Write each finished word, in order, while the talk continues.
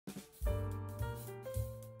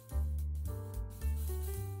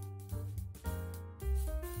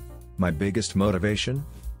My biggest motivation?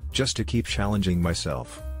 Just to keep challenging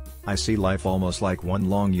myself. I see life almost like one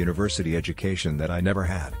long university education that I never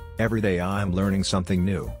had. Every day I'm learning something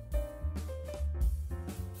new.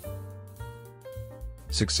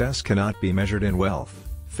 Success cannot be measured in wealth,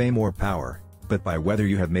 fame or power, but by whether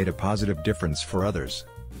you have made a positive difference for others.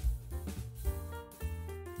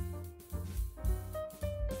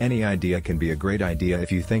 Any idea can be a great idea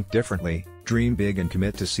if you think differently, dream big and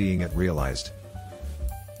commit to seeing it realized.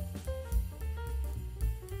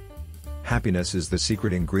 Happiness is the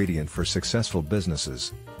secret ingredient for successful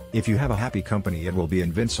businesses. If you have a happy company, it will be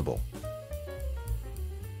invincible.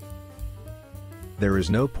 There is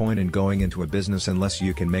no point in going into a business unless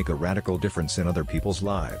you can make a radical difference in other people's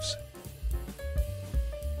lives.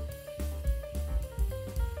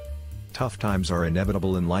 Tough times are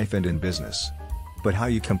inevitable in life and in business. But how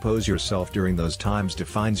you compose yourself during those times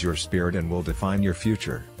defines your spirit and will define your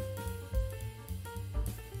future.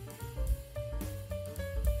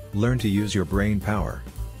 Learn to use your brain power.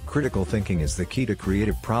 Critical thinking is the key to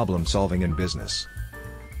creative problem solving in business.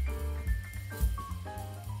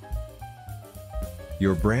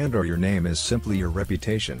 Your brand or your name is simply your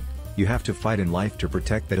reputation. You have to fight in life to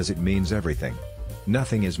protect that, as it means everything.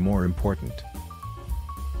 Nothing is more important.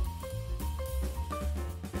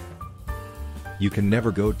 You can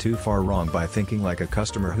never go too far wrong by thinking like a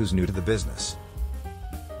customer who's new to the business.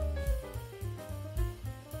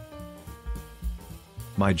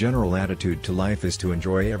 My general attitude to life is to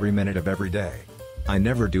enjoy every minute of every day. I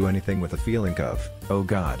never do anything with a feeling of, "Oh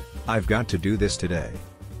God, I've got to do this today."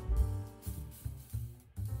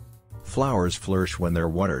 Flowers flourish when they're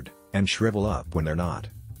watered, and shrivel up when they're not.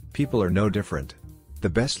 People are no different. The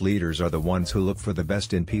best leaders are the ones who look for the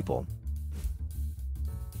best in people.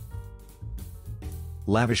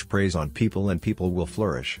 Lavish praise on people and people will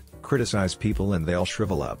flourish, criticize people and they'll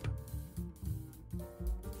shrivel up.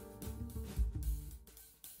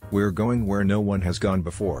 We're going where no one has gone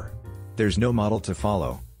before. There's no model to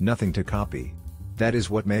follow, nothing to copy. That is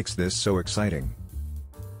what makes this so exciting.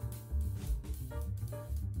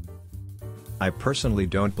 I personally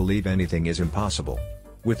don't believe anything is impossible.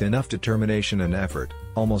 With enough determination and effort,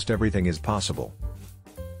 almost everything is possible.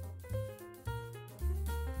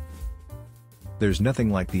 There's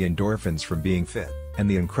nothing like the endorphins from being fit, and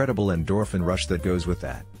the incredible endorphin rush that goes with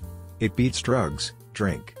that. It beats drugs,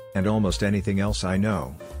 drink, and almost anything else I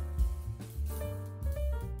know.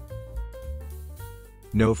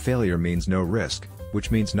 No failure means no risk,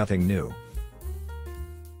 which means nothing new.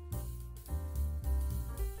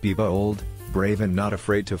 Be bold, brave and not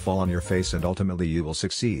afraid to fall on your face, and ultimately you will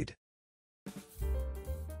succeed.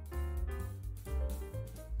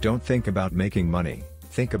 Don't think about making money,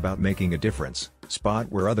 think about making a difference. Spot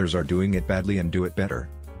where others are doing it badly and do it better.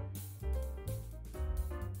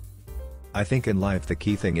 I think in life the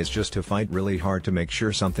key thing is just to fight really hard to make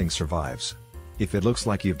sure something survives. If it looks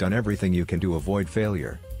like you've done everything you can to avoid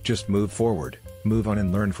failure, just move forward, move on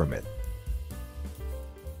and learn from it.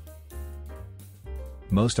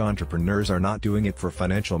 Most entrepreneurs are not doing it for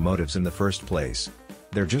financial motives in the first place.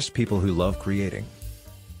 They're just people who love creating.